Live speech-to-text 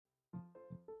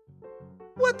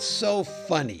What's so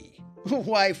funny?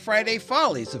 Why, Friday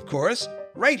Follies, of course,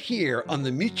 right here on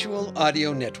the Mutual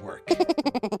Audio Network.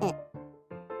 Ho,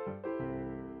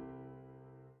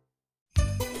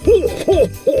 ho,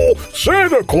 ho!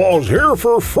 Santa Claus here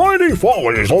for Friday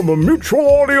Follies on the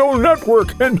Mutual Audio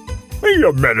Network. And wait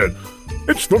a minute,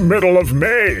 it's the middle of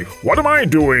May. What am I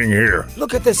doing here?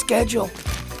 Look at the schedule.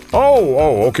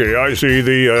 Oh, okay, I see.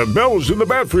 The Bells in the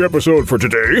Bat Free episode for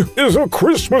today is a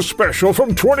Christmas special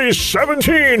from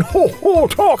 2017. Ho, ho,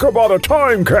 talk about a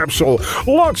time capsule.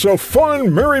 Lots of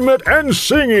fun, merriment, and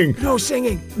singing. No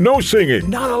singing. No singing.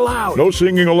 Not allowed. No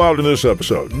singing allowed in this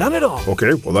episode. None at all.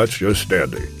 Okay, well, that's just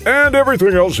dandy. And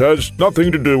everything else has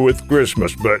nothing to do with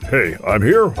Christmas, but hey, I'm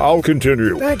here. I'll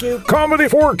continue. Thank you. Comedy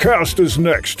Forecast is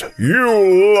next.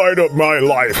 You light up my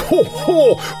life. Ho,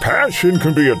 ho! Passion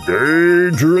can be a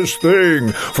dangerous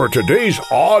thing. For today's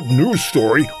odd news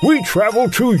story, we travel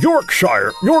to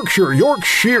Yorkshire,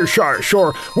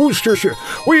 Worcestershire.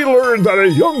 We learned that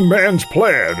a young man's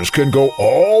plans can go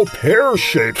all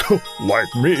pear-shaped,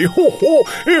 like me,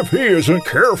 if he isn't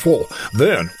careful.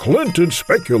 Then Clinton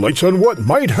speculates on what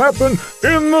might happen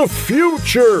in the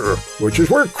future, which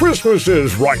is where Christmas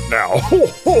is right now.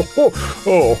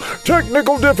 Oh,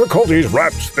 technical difficulties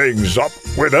wraps things up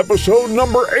with episode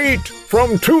number 8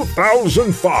 from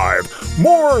 2005.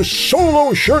 More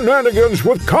solo shenanigans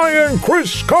with Kai and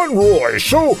Chris Conroy,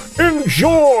 so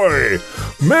enjoy!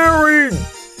 Merry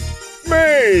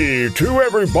May to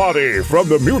everybody from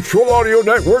the Mutual Audio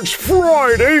Network's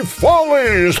Friday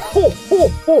Follies! Ho, ho,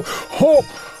 ho, ho.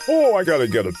 Oh, I gotta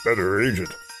get a better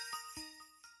agent.